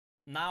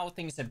now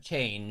things have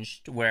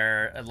changed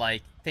where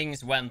like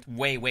things went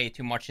way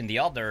too much in the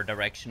other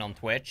direction on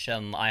Twitch,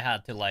 and I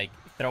had to like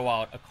throw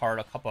out a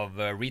couple of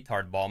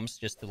retard bombs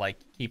just to like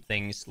keep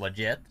things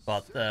legit.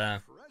 But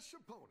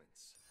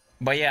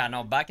yeah,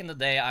 no, back in the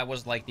day I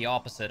was like the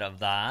opposite of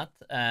that,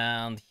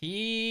 and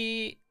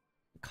he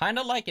kind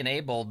of like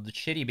enabled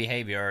shitty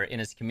behavior in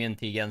his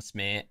community against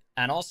me.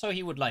 And also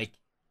he would like,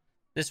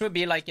 this would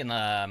be like in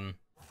a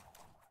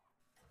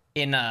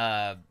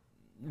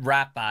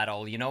rap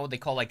battle, you know, they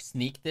call like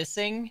sneak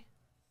dissing.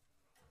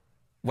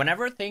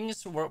 Whenever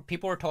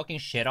people were talking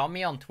shit on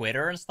me on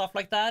Twitter and stuff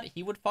like that,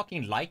 he would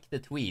fucking like the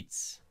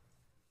tweets.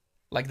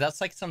 Like,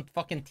 that's like some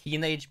fucking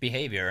teenage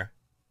behavior.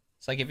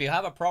 It's like, if you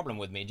have a problem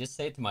with me, just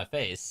say it to my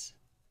face.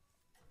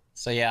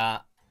 So yeah,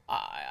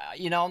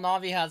 you know,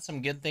 Navi had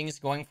some good things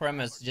going for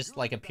him as just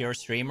like a pure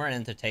streamer and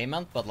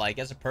entertainment, but like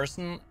as a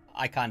person,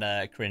 I kind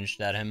of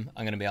cringed at him,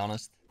 I'm gonna be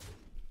honest.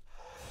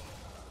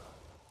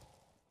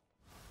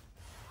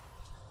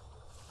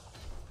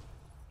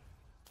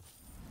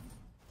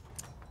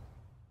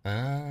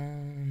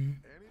 Any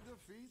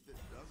defeat that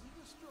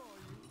doesn't destroy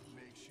you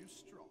makes you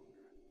stronger.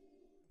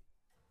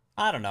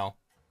 I don't know.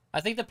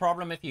 I think the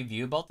problem if you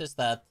view bot is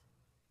that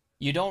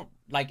you don't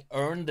like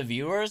earn the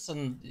viewers,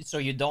 and so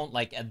you don't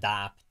like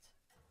adapt.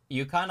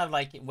 You kind of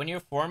like, when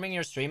you're forming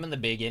your stream in the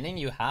beginning,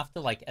 you have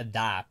to like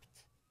adapt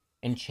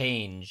and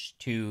change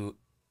to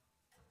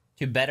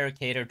better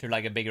cater to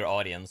like a bigger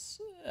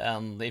audience.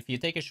 If you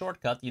take a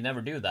shortcut, you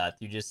never do that.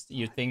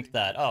 You think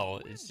that,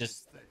 oh, it's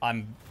just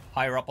I'm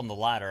higher up on the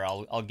ladder,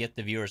 I'll get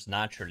the viewers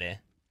naturally.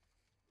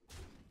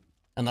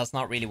 And that's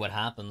not really what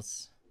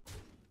happens.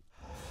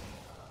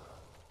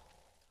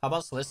 How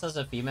about Slissa as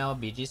a female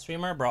BG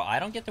streamer? Bro, I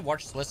don't get to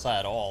watch Slissa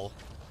at all.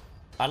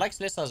 I like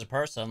Slissa as a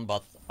person,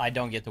 but I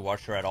don't get to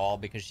watch her at all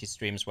because she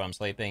streams when I'm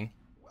sleeping.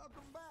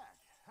 Welcome back.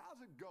 How's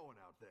it going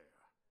out there?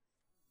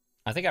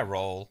 I think I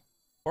roll.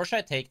 Or should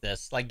I take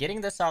this? Like,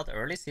 getting this out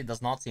early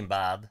does not seem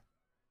bad.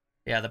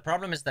 Yeah, the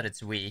problem is that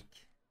it's weak.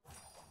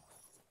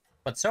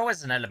 But so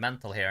is an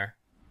elemental here.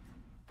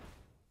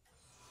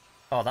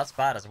 Oh, that's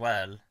bad as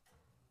well.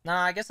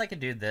 Nah, I guess I could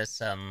do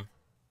this, I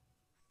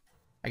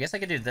guess I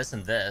could do this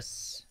and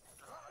this.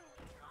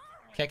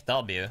 Kick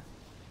W.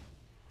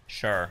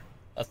 Sure.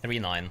 A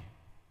 3-9.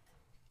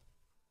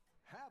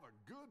 Have a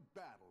good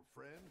battle,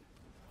 friend.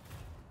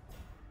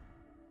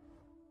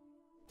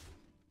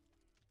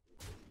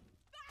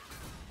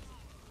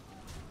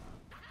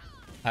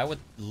 I would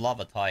love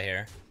a tie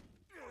here,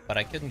 but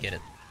I couldn't get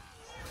it.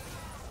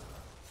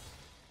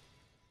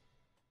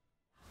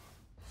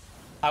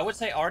 I would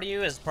say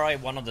RDU is probably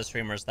one of the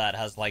streamers that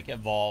has like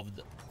evolved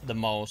the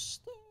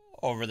most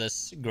over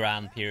this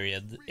grand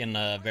period in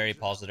a very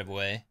positive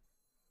way.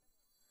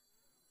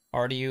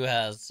 RDU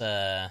has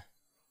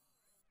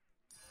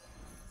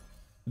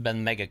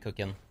been mega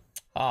cooking.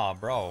 Ah,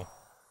 bro.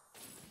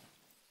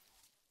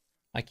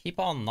 I keep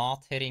on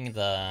not hitting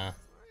the...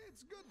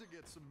 It's good to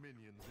get some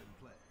minions in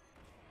play.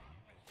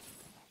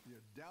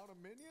 You're down a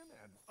minion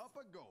and up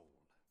a gold.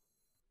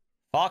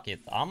 Fuck it.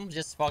 I'm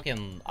just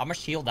fucking... I'm a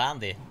shield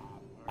dandy.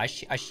 I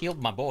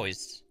shield my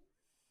boys.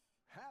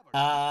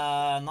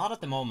 Not at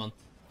the moment.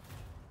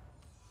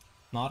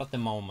 Not at the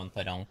moment,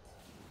 I don't.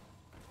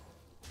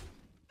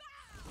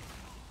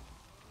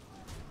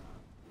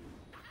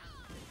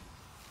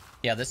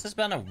 Yeah, this has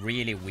been a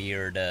really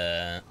weird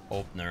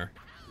opener.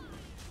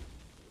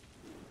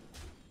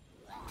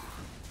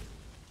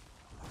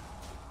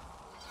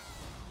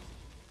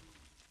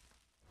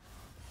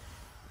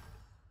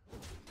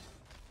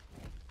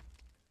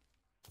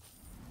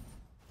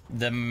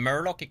 The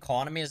Murloc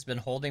economy has been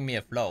holding me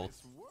afloat.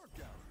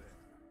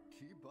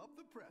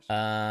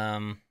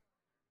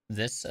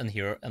 This and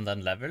here and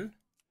then level.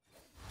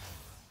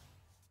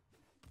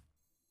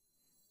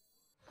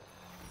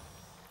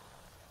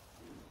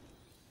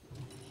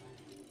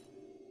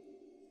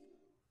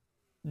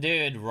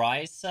 Dude,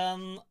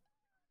 Ryzen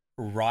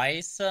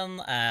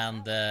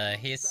and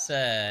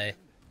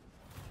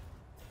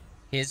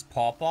his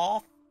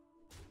pop-off.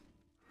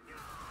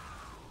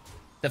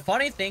 The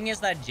funny thing is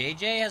that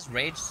JJ has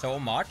raged so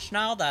much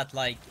now that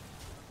like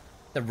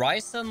the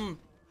Ryzen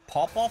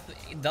pop-off,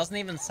 it doesn't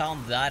even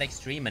sound that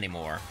extreme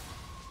anymore.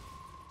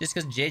 Just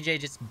because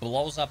JJ just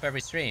blows up every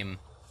stream.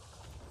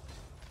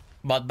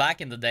 But back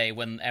in the day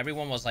when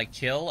everyone was like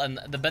chill, and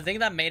the thing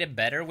that made it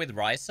better with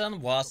Ryzen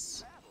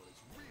was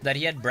that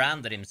he had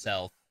branded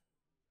himself.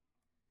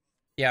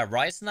 Yeah,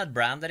 Ryzen had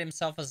branded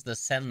himself as the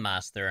Zen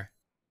Master.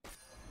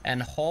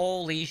 And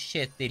holy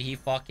shit did he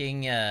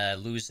fucking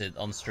lose it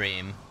on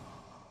stream.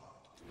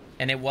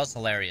 And it was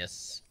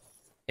hilarious.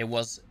 It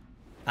was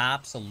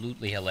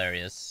absolutely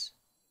hilarious.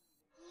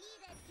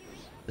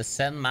 The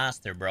Zen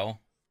Master, bro.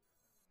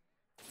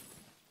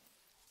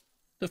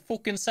 The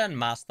fucking Zen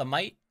Master,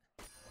 mate.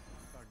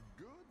 A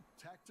good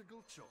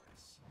tactical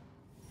choice.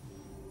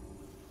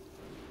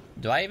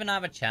 Do I even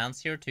have a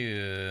chance here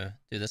to...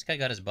 Dude, this guy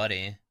got his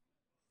buddy.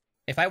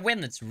 If I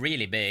win, it's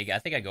really big. I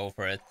think I go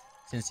for it,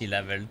 since he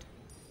leveled.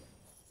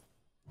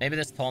 Maybe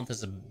this taunt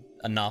is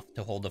enough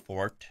to hold the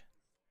fort.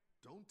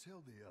 Don't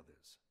tell the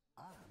others.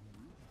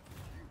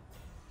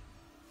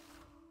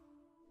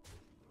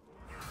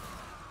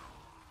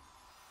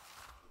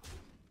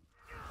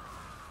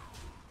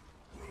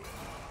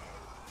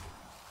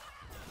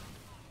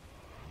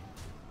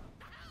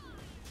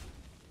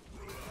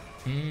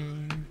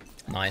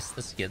 Nice,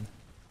 that's good.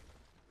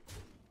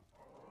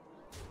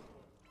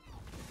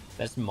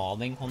 Best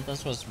modding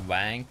contest was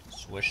Wank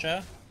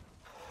Swisher.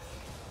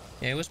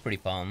 Yeah, it was pretty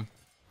fun.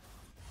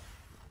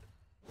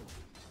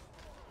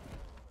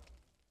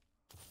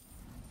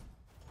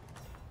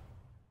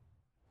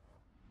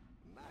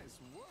 Nice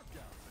work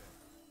out there.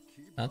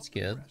 Keep That's up the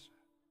good. pressure.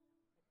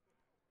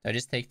 Did I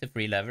just take the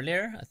free level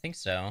here? I think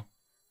so.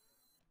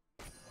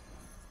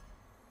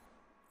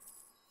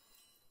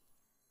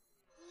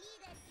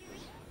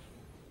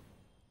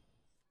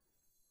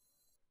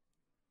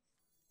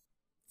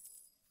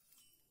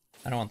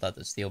 I don't want that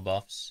to steal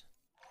buffs.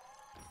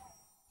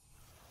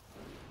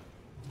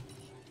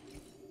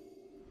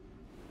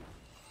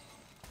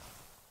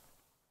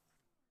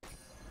 I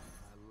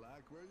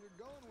like where you're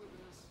going with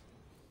this.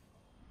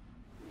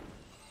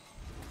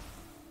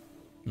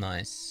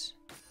 Nice.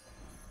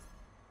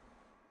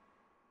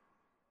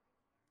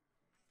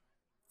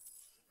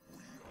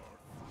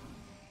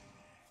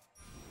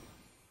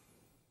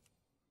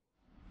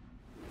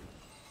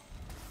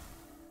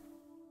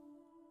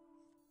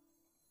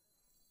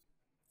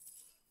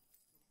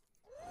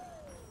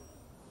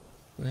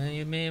 Will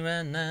you be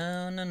right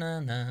now? No, no,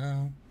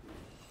 no.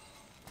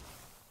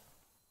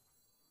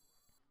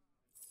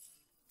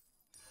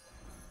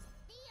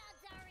 The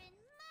odds are in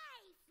my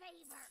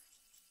favor.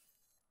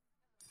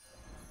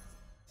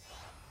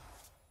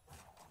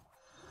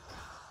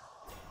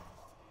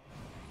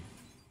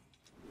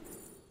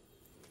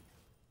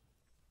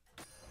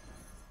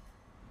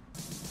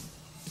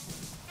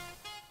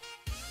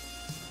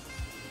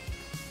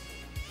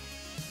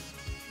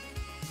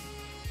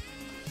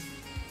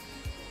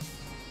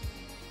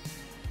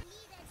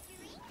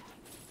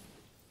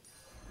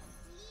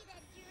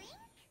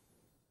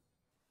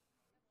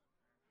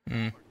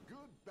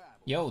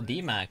 Yo,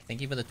 DMAC, thank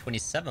you for the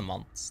 27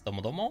 months.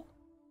 Domo Domo?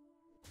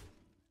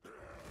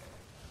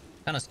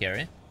 Kinda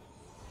scary.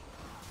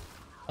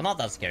 Well, not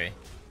that scary.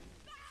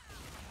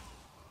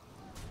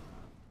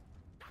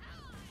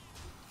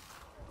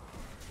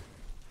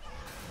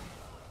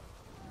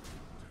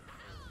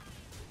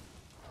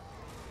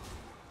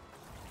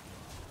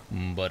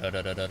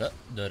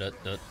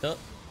 Ba-da-da-da-da-da-da-da-da.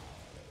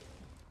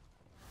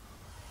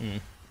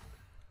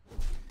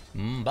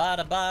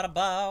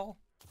 Ba-da-ba-da-bow.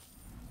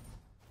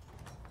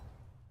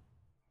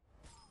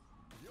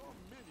 Your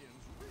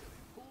minions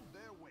really pulled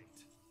their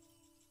weight.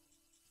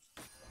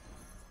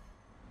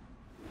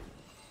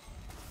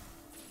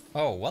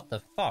 Oh, what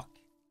the fuck?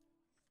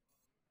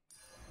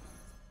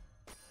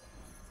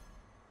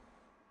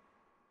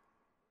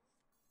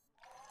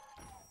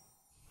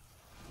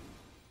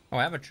 Oh,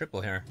 I have a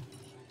triple here.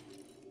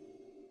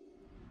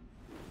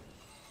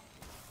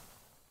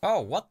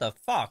 Oh, what the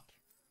fuck?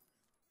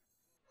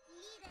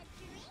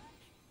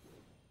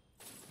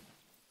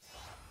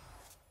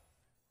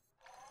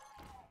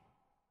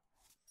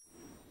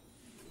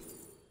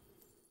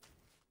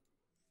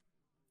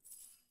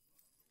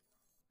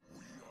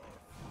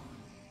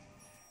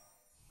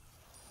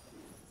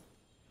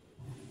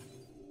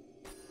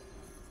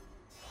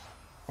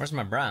 Where's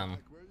my brown? Like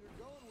where you're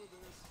going with this.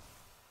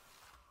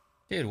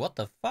 Dude, what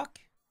the fuck?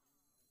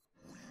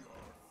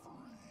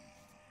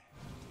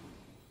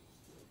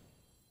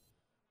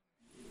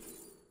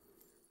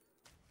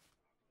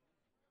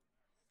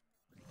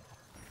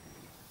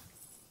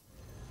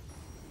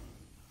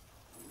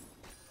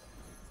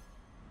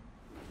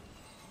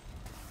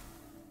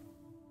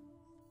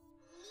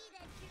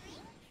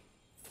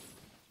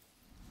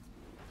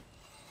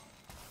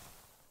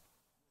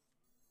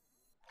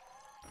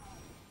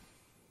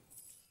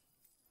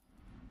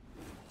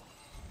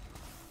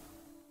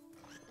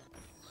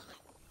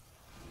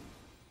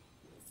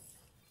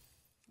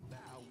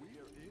 Now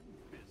we're in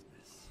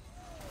business.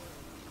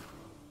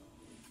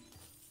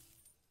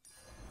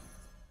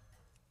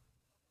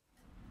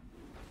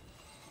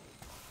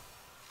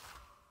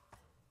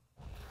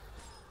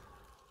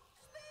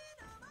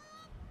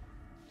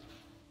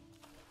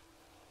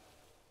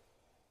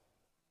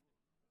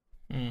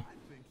 I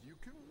think you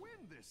can win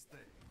this thing.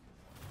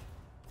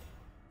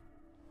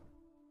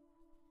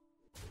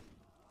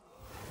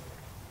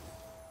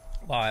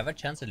 Wow, I have a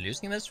chance of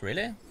losing this?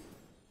 Really?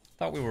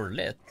 Thought we were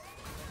lit.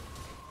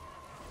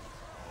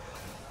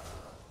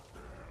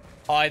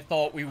 I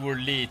thought we were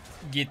lit.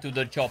 Get to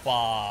the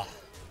chopper.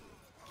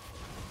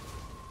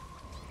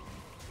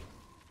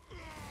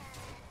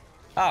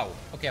 Oh,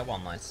 okay, I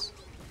won. Nice.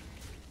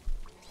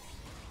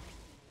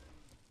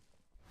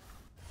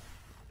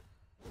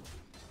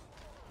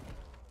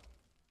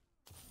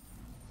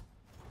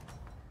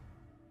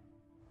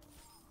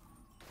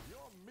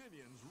 Your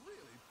minions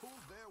really pulled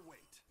their weight.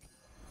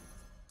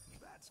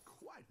 That's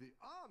quite the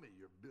army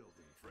you're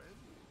building, friend.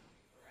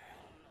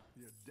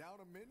 You're down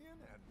a minion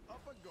and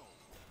up a goal.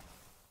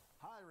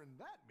 Hiring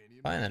that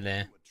minion Finally.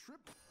 will do a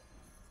triple.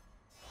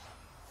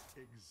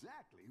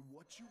 Exactly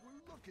what you were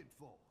looking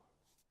for.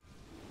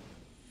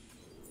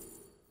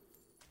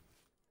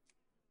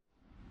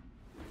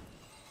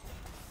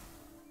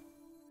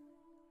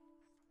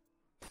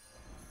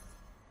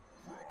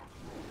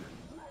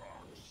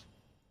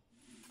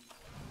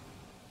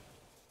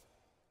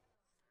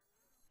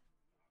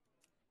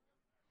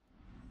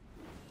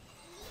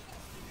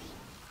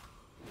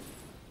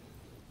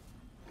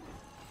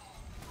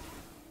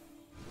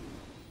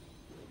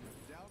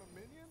 Down a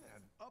minion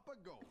and up a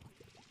goal.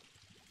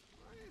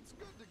 It's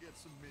good to get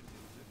some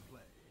minions in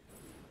play.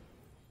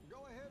 Go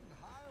ahead and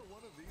hire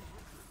one of these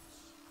recruits.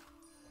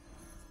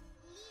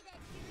 Need a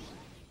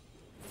drink?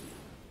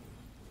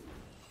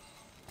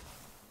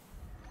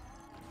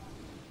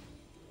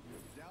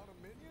 Down a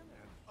minion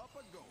and up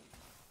a goal.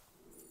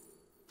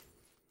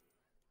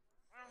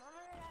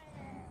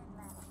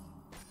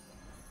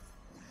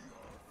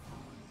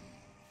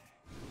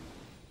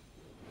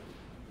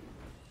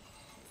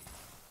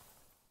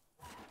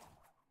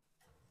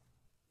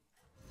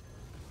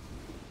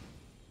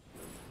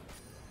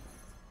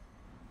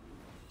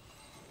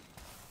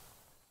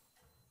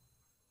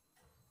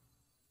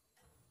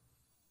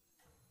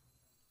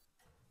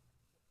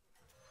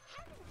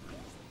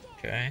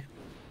 Okay.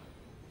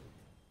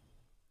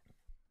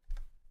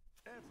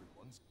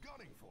 Everyone's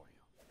gunning for you.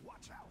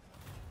 Watch out.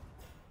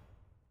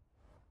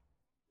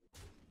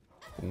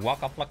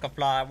 Waka flocka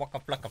fly, waka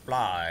flocka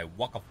fly,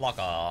 waka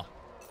flocka.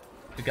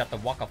 You got the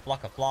waka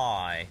flocka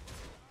fly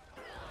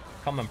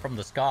coming from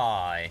the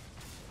sky.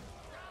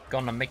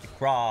 Gonna make you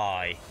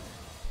cry.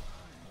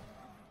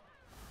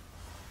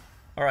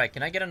 Alright,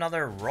 can I get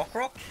another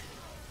rock?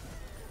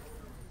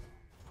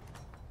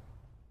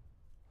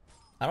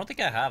 I don't think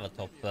I have a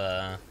top,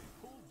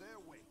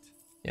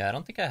 yeah, I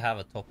don't think I have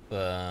a top,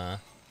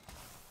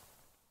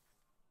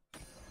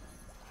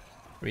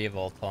 3 of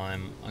all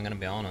time, I'm gonna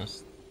be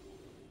honest.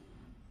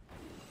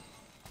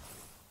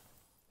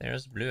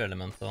 There's blue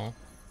elemental.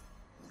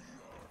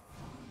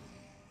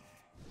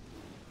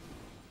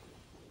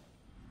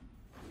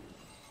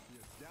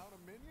 You're down a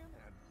minion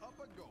and up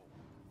a goal.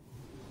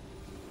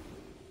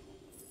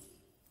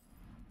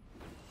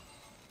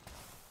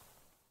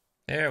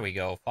 There we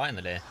go,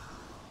 finally.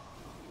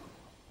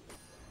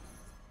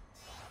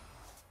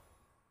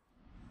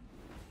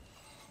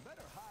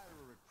 Better hire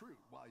a recruit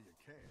while you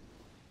can.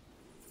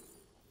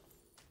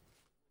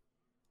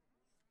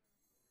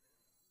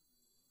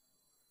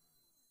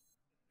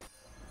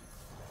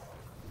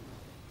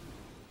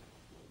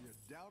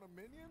 You're down a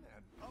minion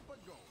and up a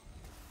goal.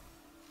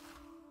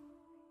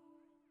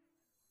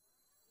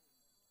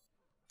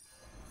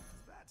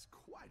 That's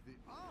quite the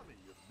army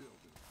you're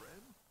building,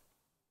 friend.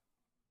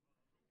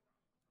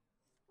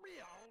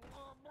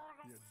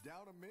 You're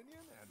down a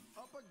minion and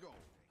up a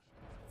goal.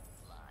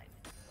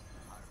 Live.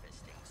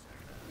 Harvesting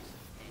servers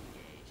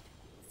engaged.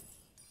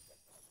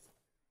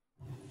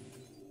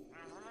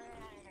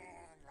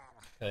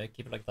 Okay,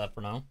 keep it like that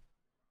for now.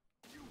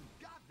 You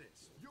got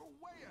this. You're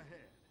way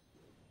ahead.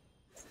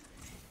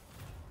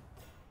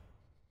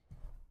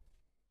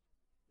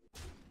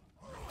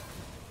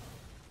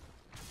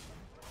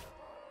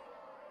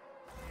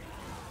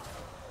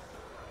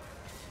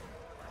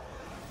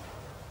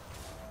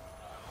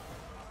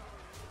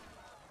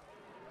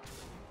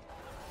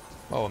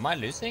 Oh, am I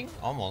losing?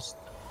 Almost.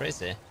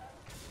 Crazy.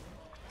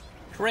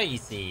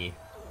 Crazy.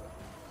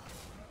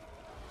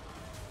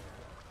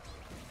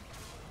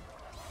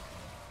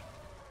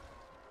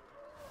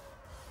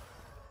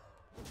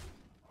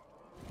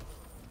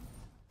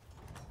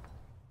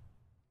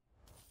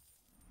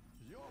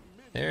 Your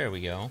minions There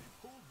we go.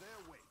 pulled their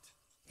weight.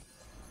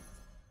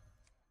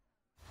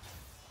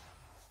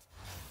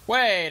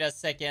 Wait a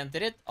second,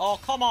 did it? Oh,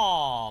 come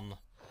on!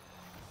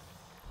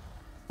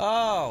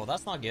 Oh,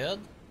 that's not good.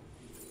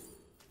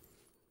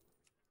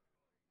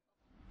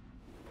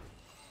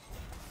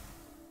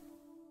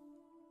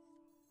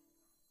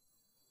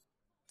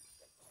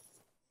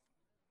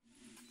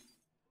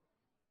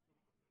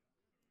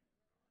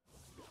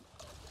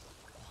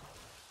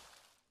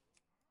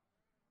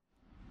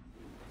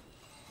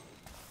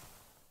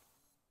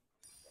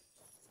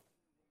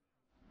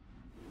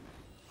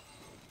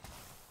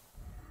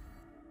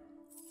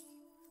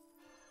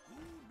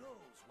 Who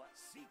knows what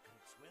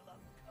secrets we'll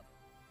uncover?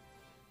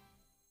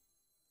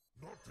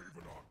 Not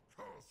even our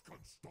curse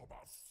can stop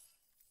us!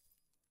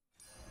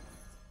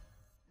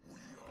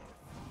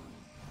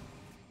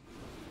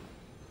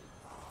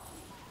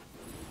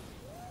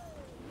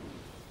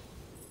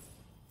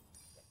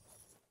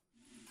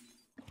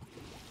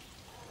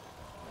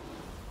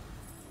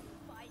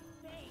 By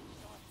fate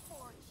or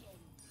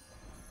fortune.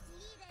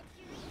 Need a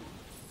drink?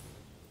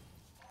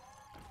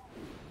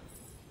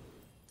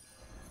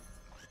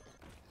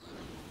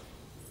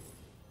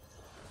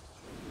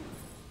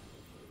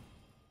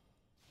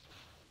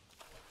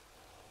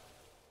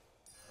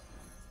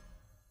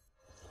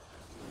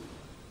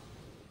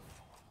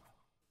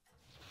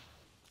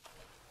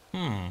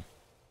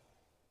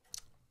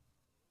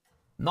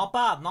 Not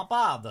bad, not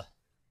bad.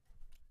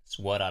 That's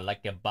what I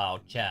like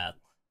about chat.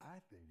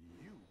 I think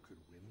you could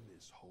win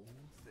this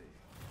whole thing.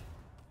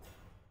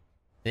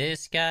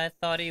 This guy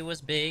thought he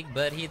was big,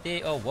 but he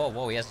did. Oh, whoa,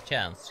 whoa, he has a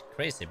chance.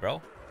 Crazy,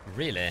 bro.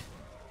 Really?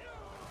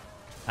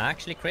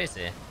 Actually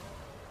crazy.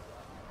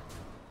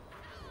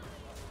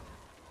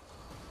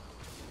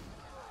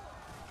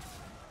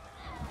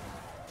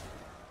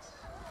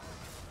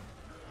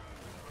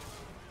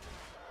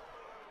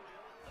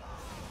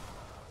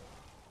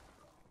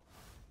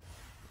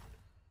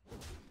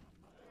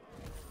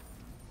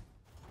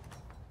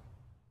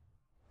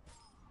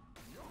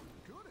 You're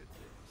good at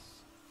this.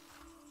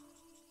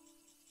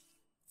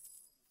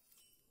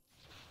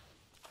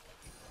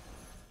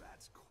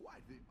 That's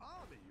quite the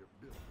army you're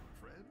building,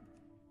 friend.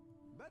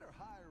 Better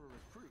hire a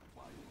recruit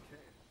while you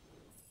can.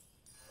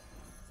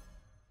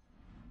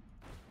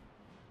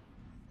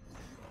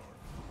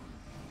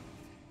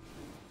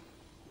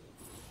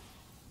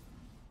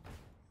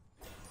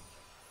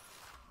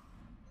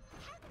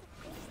 Have a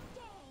nice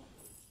day.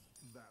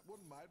 That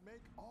one might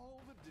make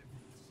all the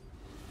difference.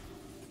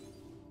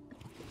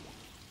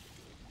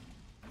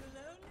 You'll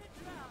only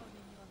drown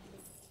in your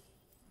loot.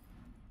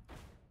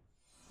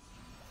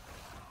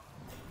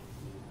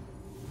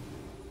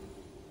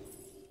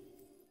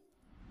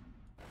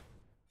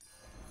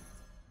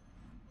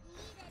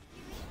 Need a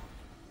drink?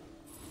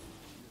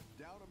 You're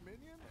down a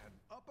minion and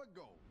up a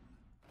gold.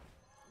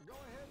 Go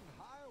ahead and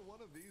hire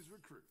one of these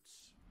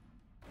recruits.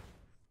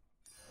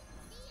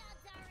 The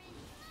odds are in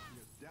my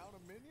You're down a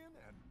minion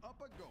and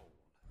up a gold.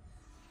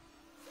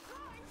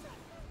 cards.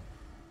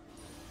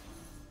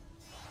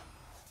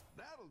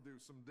 That'll do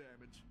some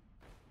damage.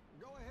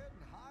 Go ahead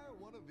and hire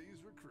one of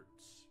these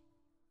recruits.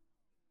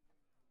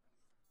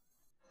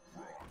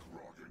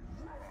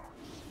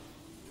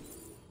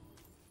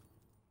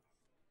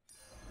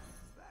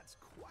 That's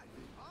quite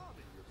the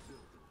army you're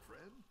building,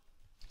 friend.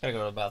 Gotta go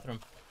to the bathroom.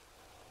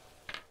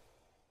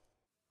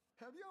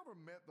 Have you ever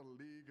met the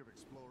League of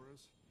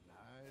Explorers?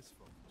 Nice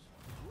folks.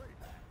 Great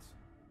hats.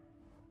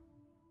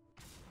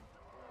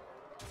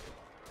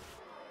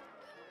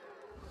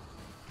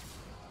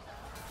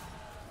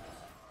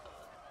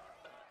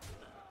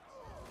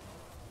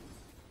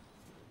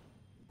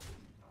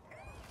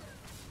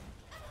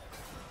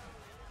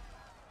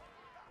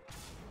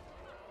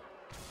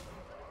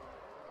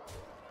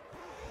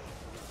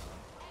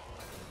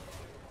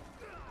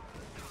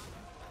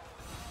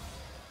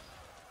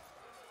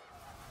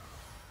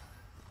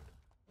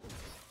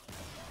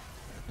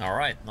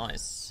 Alright,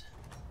 nice.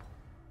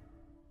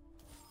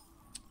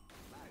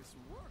 Nice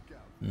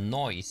workout.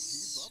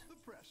 Nice. Keep up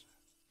the pressure.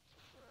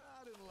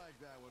 I didn't like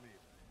that one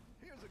either.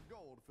 Here's a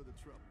gold for the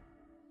trouble.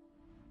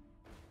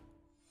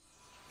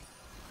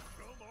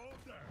 Come on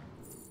down.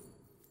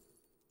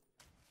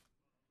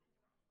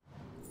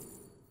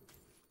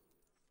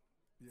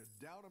 You're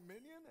down a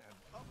minion and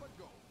up a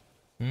gold.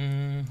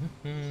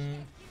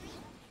 Mm-hmm.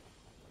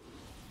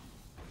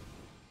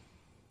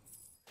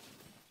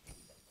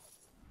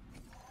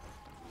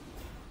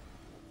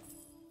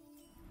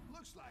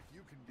 Looks like you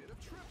can get a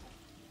triple.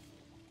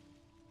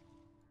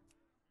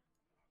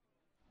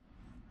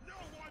 No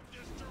one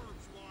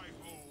disturbs my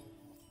home.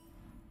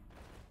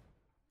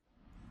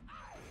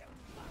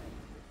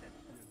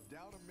 You're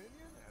down a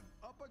minion and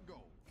up a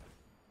gold.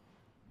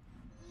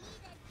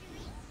 Need a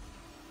drink?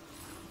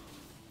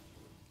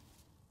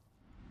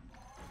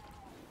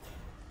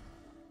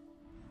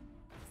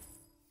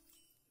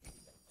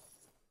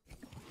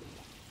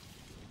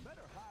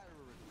 Better hire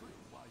a recruit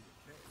while you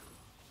can.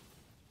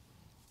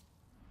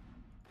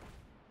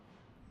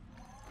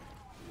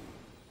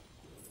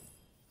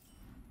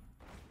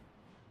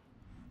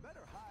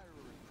 Better hire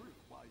a recruit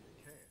while you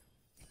can.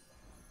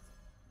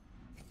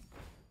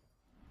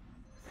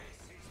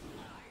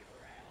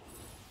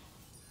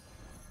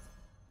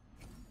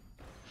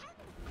 Have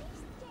a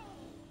nice day.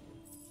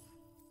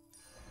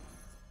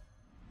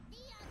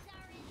 The odds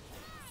are in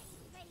my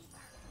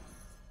favor.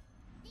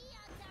 The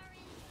odds are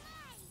in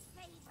my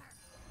favor.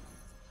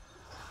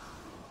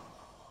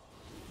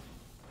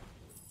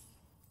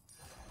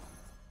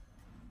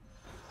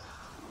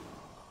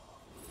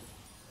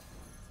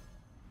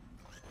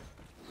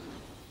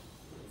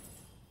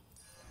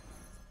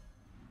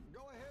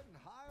 Go ahead and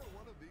hire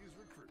one of these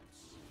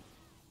recruits.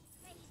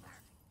 Favor.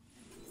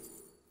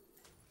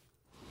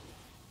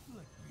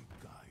 Let me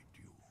guide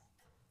you.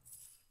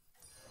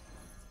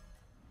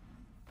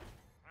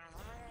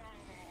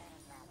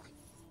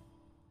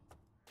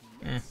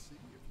 Let's see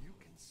if you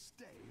can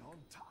stay on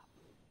top.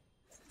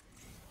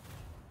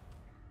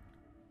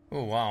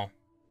 Oh, wow.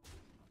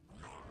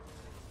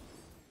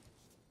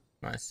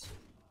 Nice.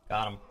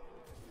 Got him.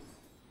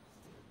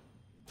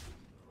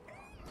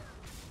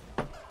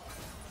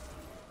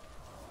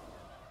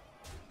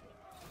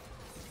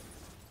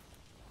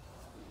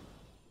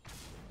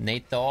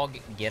 Nate Dogg,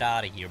 get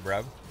out of here,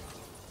 bro.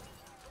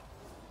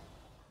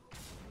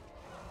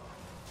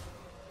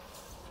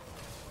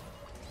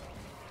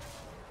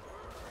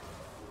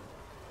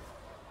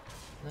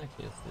 Okay,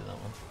 let's do that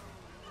one.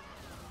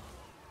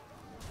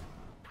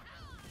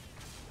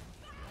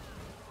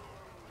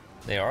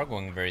 They are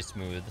going very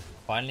smooth.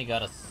 Finally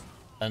got us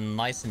a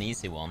nice and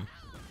easy one.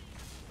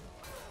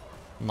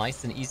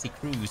 Nice and easy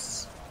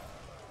cruise.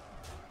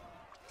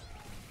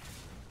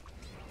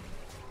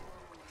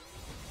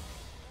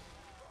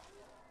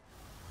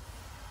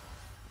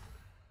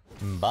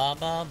 Ba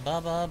ba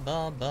ba ba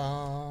ba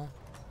ba.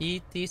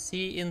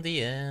 ETC in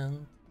the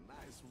end.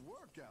 Nice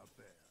work out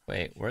there.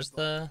 Wait, where's Keep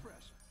up the... pressure.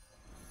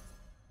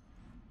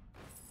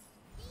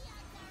 The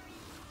odds are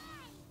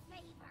in my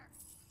favor.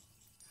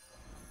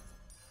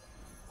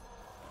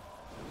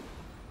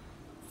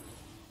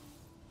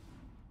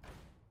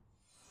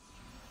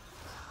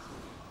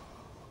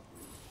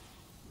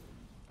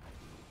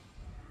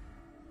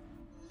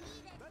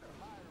 Better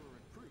hire a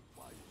recruit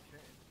while you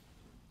can.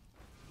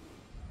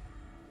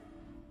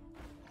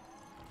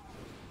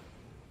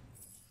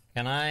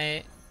 Can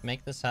I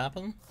make this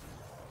happen?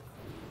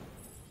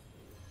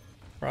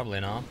 Probably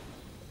not.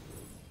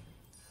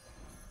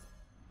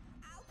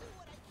 I'll do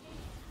what I can.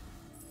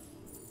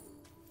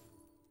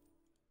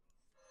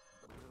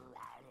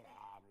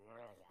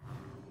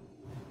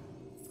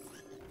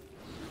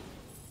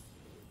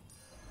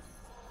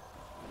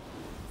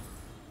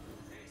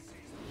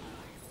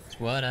 It's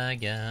what I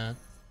got.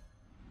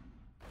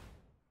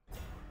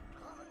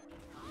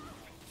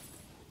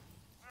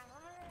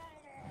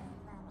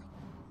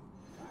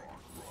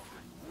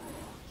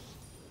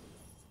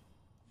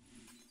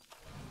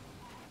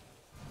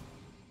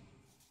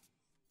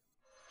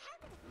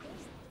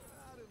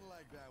 I didn't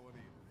like that one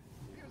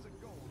either. Here's a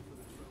goal for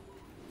the trouble.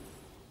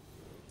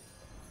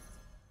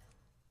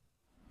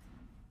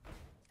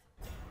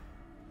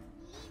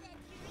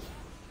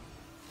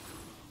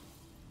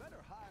 Better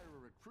hire a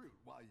recruit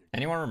while you can.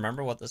 Anyone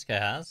remember what this guy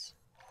has?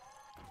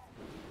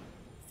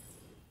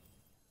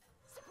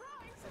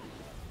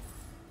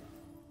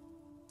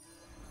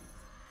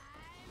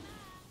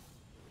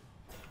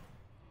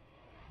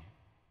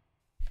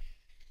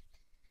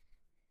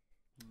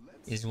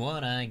 Let's Is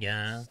what I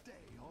got. stay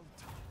on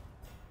top.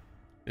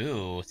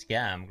 Ooh,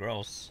 scam,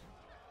 gross.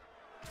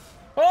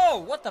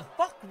 Oh, what the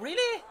fuck,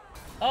 really?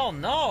 Oh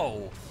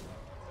no!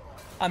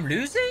 I'm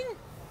losing?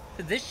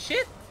 To this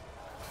shit?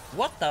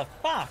 What the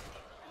fuck?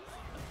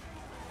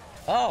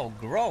 Oh,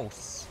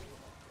 gross.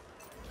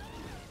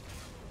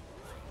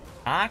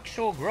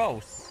 Actual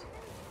gross.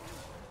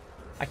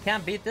 I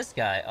can't beat this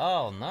guy.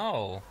 Oh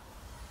no.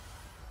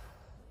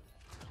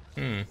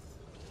 I've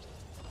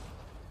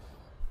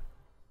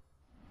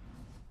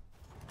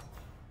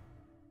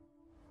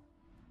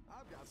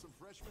got some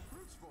fresh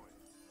recruits for you.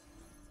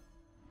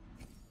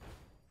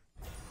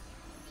 The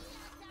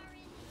odds are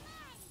in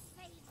my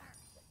favor.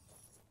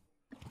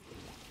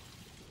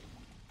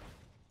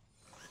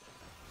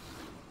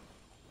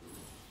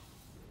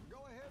 Go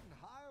ahead and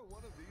hire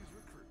one of these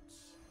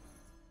recruits.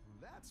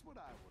 That's what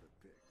I would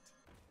have picked.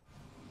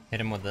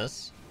 Hit him with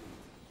this.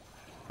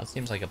 That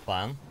seems like a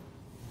plan.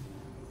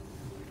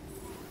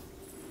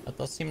 That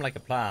does seem like a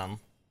plan.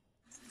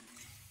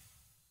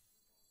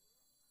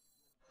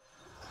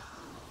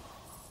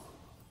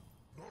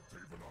 Not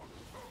even our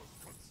curse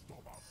can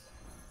stop us.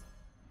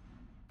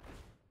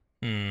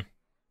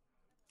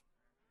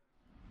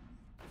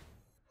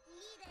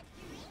 Need a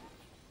drink?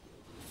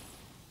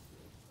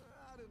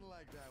 I didn't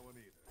like that one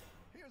either.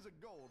 Here's a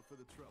gold for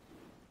the trouble.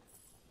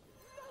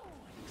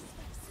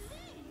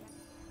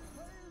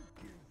 I'll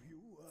give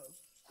you a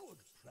good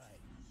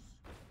price.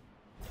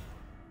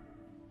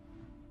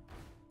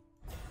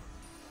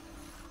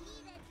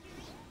 Need a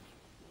drink?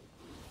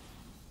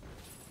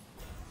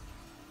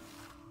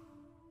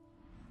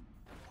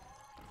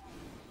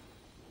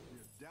 You're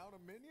down a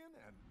minion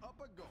and up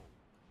a gold.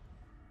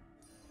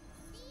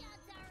 The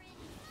odds are in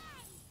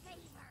my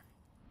favor.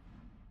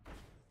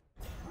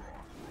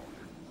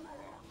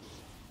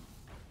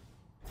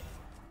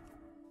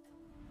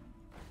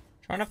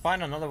 Trying to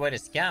find another way to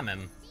scam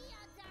him. The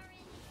odds are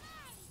in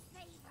my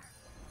favor.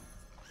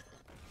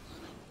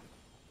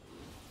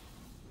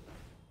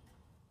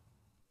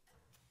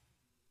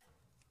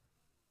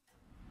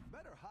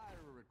 Better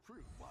hire a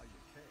recruit while you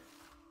can.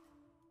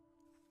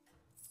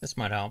 This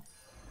might help.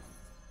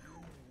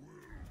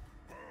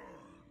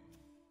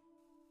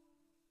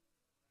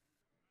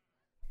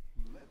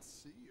 Let's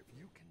see if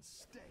you can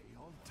stay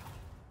on top.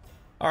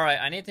 Alright,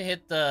 I need to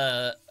hit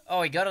the...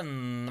 Oh, he got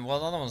an... Well,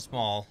 the other one's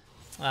small.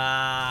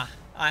 I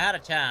had a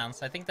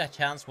chance. I think that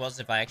chance was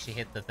if I actually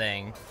hit the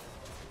thing.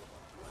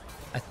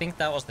 I think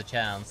that was the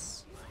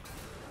chance.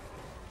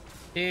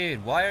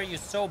 Dude, why are you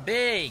so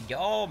big?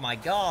 Oh my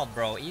god,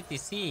 bro.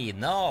 ETC,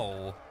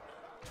 no.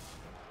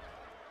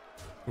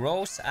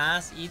 Gross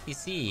ass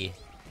ETC.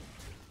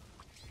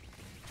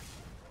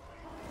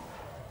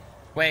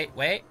 Wait,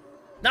 wait.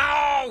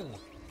 No!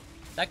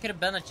 That could have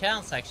been a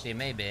chance, actually,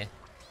 maybe.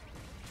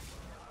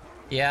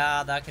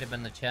 Yeah, that could have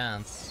been the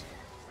chance.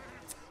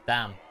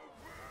 Damn.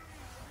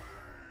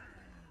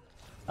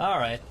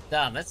 Alright,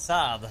 damn, it's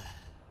sad.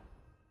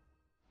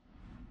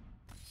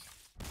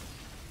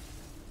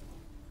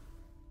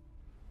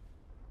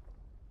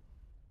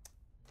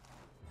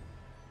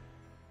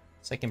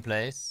 Second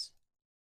place.